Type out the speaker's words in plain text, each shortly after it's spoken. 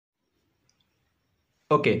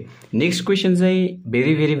Okay, next question चाहिँ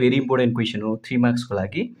very important question हो 3 मार्क्सको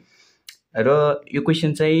लागि र यो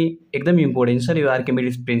क्वेसन चाहिँ एकदम इम्पोर्टेन्ट छ र यो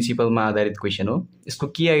आर्किमिडिज प्रिन्सिपलमा आधारित क्वेसन हो। यसको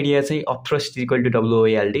की आइडिया चाहिँ अफ थ्रस्ट इक्वल टु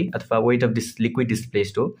डब्लुओएलडी अथवा weight of this liquid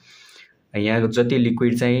displaced हो। यहाँ जति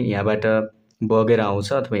लिक्विड चाहिँ यहाँबाट बगेर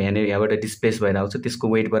आउँछ अथवा यहाँबाट डिस्प्लेस भएर आउँछ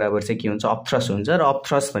त्यसको वेट बराबर चाहिँ के हुन्छ, अफ थ्रस्ट हुन्छ। र अफ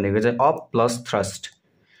थ्रस्ट भनेको चाहिँ अप प्लस थ्रस्ट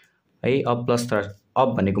है, अप प्लस थ्रस्ट। अप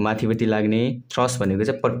भनेको माथिपट्टि लाग्ने, थ्रस्ट भनेको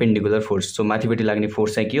चाहिँ परपेन्डिकुलर फोर्स। सो माथिपट्टि लाग्ने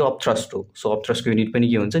फोर्स चाहिँ के हो, अप थ्रस्ट हो। सो अप थ्रस्टको युनिट पनि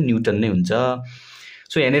के हुन्छ, न्युटन नै हुन्छ।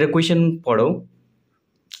 सो यहाँनिर क्वेसन पढौँ,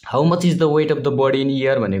 how much is the weight of the body in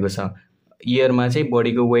year भनेको छ। इयरमा चाहिँ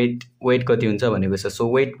बडीको वेट कति हुन्छ भनेको छ। सो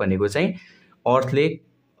वेट भनेको चाहिँ अर्थले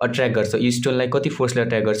अट्र्याक्ट गर्छ, स्टोनलाई कति फोर्सले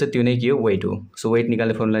अट्र्याक्ट गर्छ त्यो नै के हो, वेट हो। सो वेट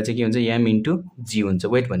निकाल्ने फर्मुला चाहिँ के हुन्छ, एम इन्टु जी हुन्छ।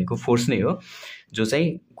 वेट भनेको फोर्स नै हो जो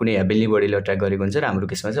चाहिँ कुनै हेभिली बडीले अट्र्याक्ट गरेको हुन्छ र हाम्रो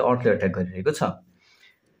केसमा चाहिँ अर्थले अट्र्याक्ट गरिरहेको छ।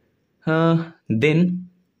 देन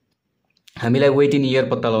हामीलाई वेट इन इयर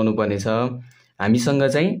पत्ता लगाउनु पर्ने छ। हामीसँग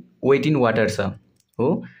चाहिँ वेट इन वाटर छ हो।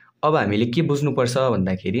 अब हामीले के बुझ्नुपर्छ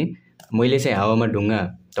भन्दाखेरि मैले चाहिँ हावामा ढुङ्गा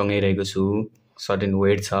टङ्गाइरहेको छु, सर्टेन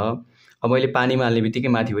वेट छ। अब मैले पानीमा हाल्ने बित्तिकै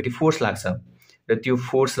माथिपट्टि फोर्स लाग्छ र त्यो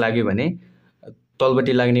फोर्स लाग्यो भने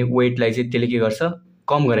तलपट्टि लाग्ने वेटलाई चाहिँ त्यसले के गर्छ,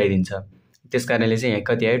 कम गराइदिन्छ। त्यस कारणले चाहिँ यहाँ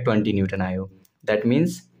कति आयो, 20 न्युटन आयो। द्याट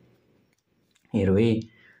मिन्स हेरौँ है,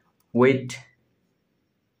 वेट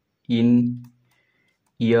इन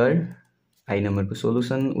इयर आई नम्बरको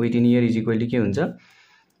solution, weight in year is equal to के हुन्छ,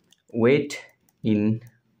 weight in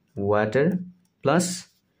water plus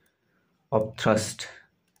up thrust.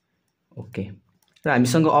 Okay, र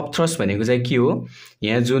हामीसँग अप थ्रस्ट भनेको चाहिँ के हो,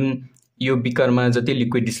 यहाँ जुन यो बिकरमा जति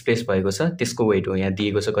लिक्विड डिस्प्लेस भएको छ त्यसको वेट हो। यहाँ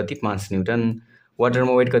दिएको छ कति, 5 न्युटन।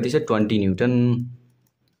 वाटरमा वेट कति छ, 20 newton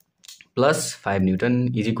plus 5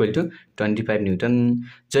 newton is equal to 25 newton.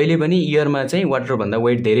 जहिले पनि इयरमा चाहिँ वाटरभन्दा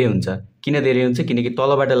वेट धेरै हुन्छ। किन धेरै हुन्छ, किनकि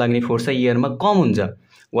तलबाट लाग्ने फोर्स चाहिँ इयरमा कम हुन्छ,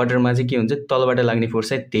 वाटरमा चाहिँ के हुन्छ, तलबाट लाग्ने फोर्स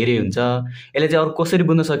चाहिँ धेरै हुन्छ। यसले चाहिँ अरू कसरी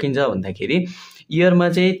बुझ्न सकिन्छ भन्दाखेरि इयरमा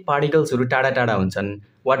चाहिँ पार्टिकल्सहरू टाढा टाढा हुन्छन्,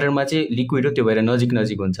 वाटरमा चाहिँ लिक्विड हो त्यो भएर नजिक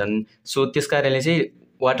नजिक हुन्छन्। सो त्यस कारणले चाहिँ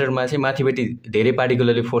वाटरमा चाहिँ माथिपट्टि धेरै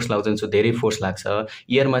पार्टिकलले फोर्स लाग्छन्, सो धेरै फोर्स लाग्छ।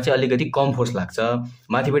 इयरमा चाहिँ अलिकति कम फोर्स लाग्छ।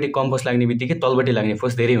 माथिपट्टि कम फोर्स लाग्ने बित्तिकै तलपट्टि लाग्ने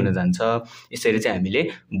फोर्स धेरै हुन जान्छ। यसरी चाहिँ हामीले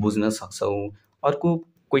बुझ्न सक्छौँ। अर्को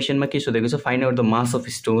क्वेसनमा के सोधेको छ, find out the mass of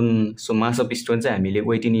stone. So mass of stone चाहिँ हामीले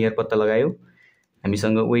वेट इन इयर पत्ता लगायो।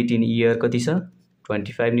 हामीसँग वेट इन इयर कति छ,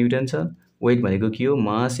 25 न्युटन छ। वेट भनेको के हो,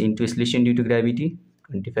 मास into acceleration due to gravity,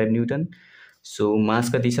 25 newton. So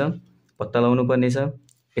मास कति छ पत्ता लगाउनु पर्ने छ।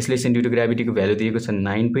 एक्सलेसन ड्यु टु ग्राभिटीको भ्यालु दिएको छ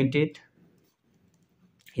 9.8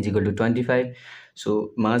 is equal to 25।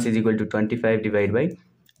 So mass is equal to 25 divide by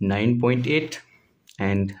 9.8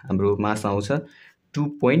 and हाम्रो मास आउँछ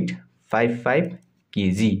 2.55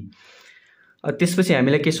 केजी। त्यसपछि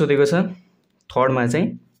हामीलाई के सोधेको छ, थर्डमा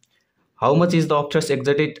चाहिँ how much is the of thrust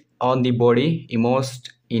exerted on the body immersed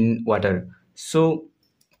in water. So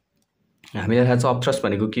हामीलाई थाहा छ अफ थ्रस्ट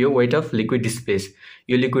भनेको के हो, वेट अफ लिक्विड डिस्प्लेस।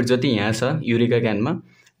 यो लिक्विड जति यहाँ छ युरिका क्यानमा,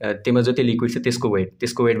 त्यसमा जति लिक्विड छ त्यसको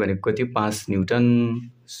वेट भनेको कति, 5 न्युटन।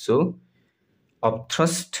 सो अफ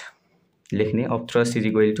थ्रस्ट लेख्ने, of thrust is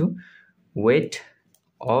equal to weight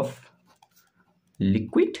of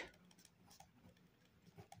liquid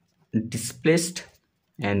displaced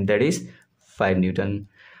and that is 5 newton.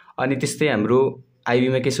 अनि त्यस्तै हाम्रो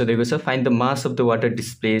आइबीमा के सोधेको छ, find the mass of the water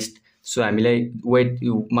displaced. So हामीलाई weight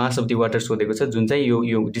mass of the water सोधेको छ, जुन चाहिँ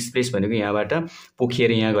यो डिस्प्लेस भनेको यहाँबाट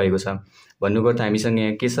पोखिएर यहाँ गएको छ। भन्नुको त हामीसँग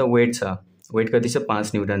यहाँ के छ, वेट छ। वेट कति छ,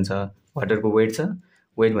 5 न्युटन छ। वाटरको वेट छ,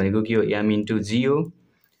 वेट भनेको के हो, एम इन्टु जी हो,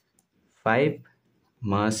 5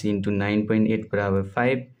 मास इन्टु 9.8 बराबर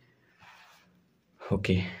 5।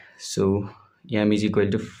 Okay, so am is equal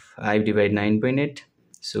to 5 divide 9.8।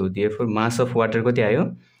 So therefore mass of water कति आयो,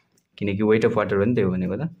 किनकि वेट अफ वाटर हो नि, त्यही हो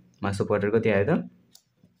भनेको त। मास अफ वाटर कति आयो त,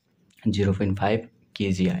 0.5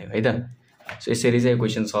 केजी आयो है त। सो यसरी चाहिँ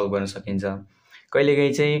क्वेसन सल्भ गर्न सकिन्छ।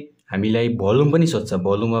 कहिलेकाहीँ चाहिँ हामीलाई भोल्युम पनि सोध्छ,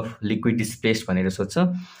 भोल्युम अफ लिक्विड डिस्प्लेस्ड भनेर सोध्छ।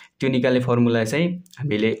 त्यो निकाल्ने फर्मुला चाहिँ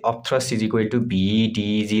हामीले of thrust is equal to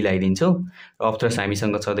भिडिजी लगाइदिन्छौँ। अफ थ्रस्ट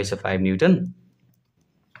हामीसँग छँदैछ 5 न्युटन।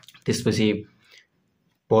 त्यसपछि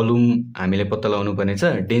भोल्युम हामीले पत्ता लगाउनु पर्ने छ।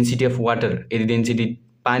 डेन्सिटी अफ वाटर, यदि डेन्सिटी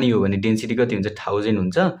पानी हो भने डेन्सिटी कति हुन्छ, 1000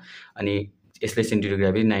 हुन्छ। अनि एक्सलेसन ड्यु टु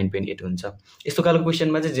ग्राभिटी 9.8 हुन्छ। यस्तो खालको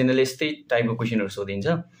क्वेसनमा चाहिँ जेनरली यस्तै टाइपको क्वेसनहरू सोधिन्छ,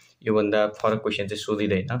 योभन्दा फरक क्वेसन चाहिँ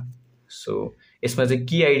सोधिँदैन। सो यसमा चाहिँ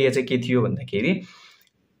की आइडिया चाहिँ के थियो भन्दाखेरि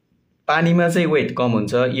पानीमा चाहिँ वेट कम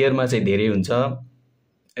हुन्छ, इयरमा चाहिँ धेरै हुन्छ,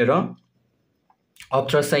 र अफ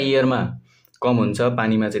थ्रस्ट चाहिँ इयरमा कम हुन्छ,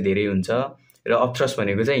 पानीमा चाहिँ धेरै हुन्छ। र अफ थ्रस्ट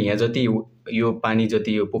भनेको चाहिँ यहाँ जति यो पानी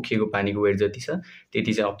जति यो पोखिएको पानीको वेट जति छ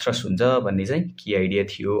त्यति चाहिँ अफ थ्रस्ट हुन्छ भन्ने चाहिँ की आइडिया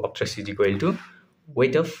थियो। Of thrust is equal to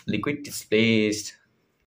weight of liquid displaced.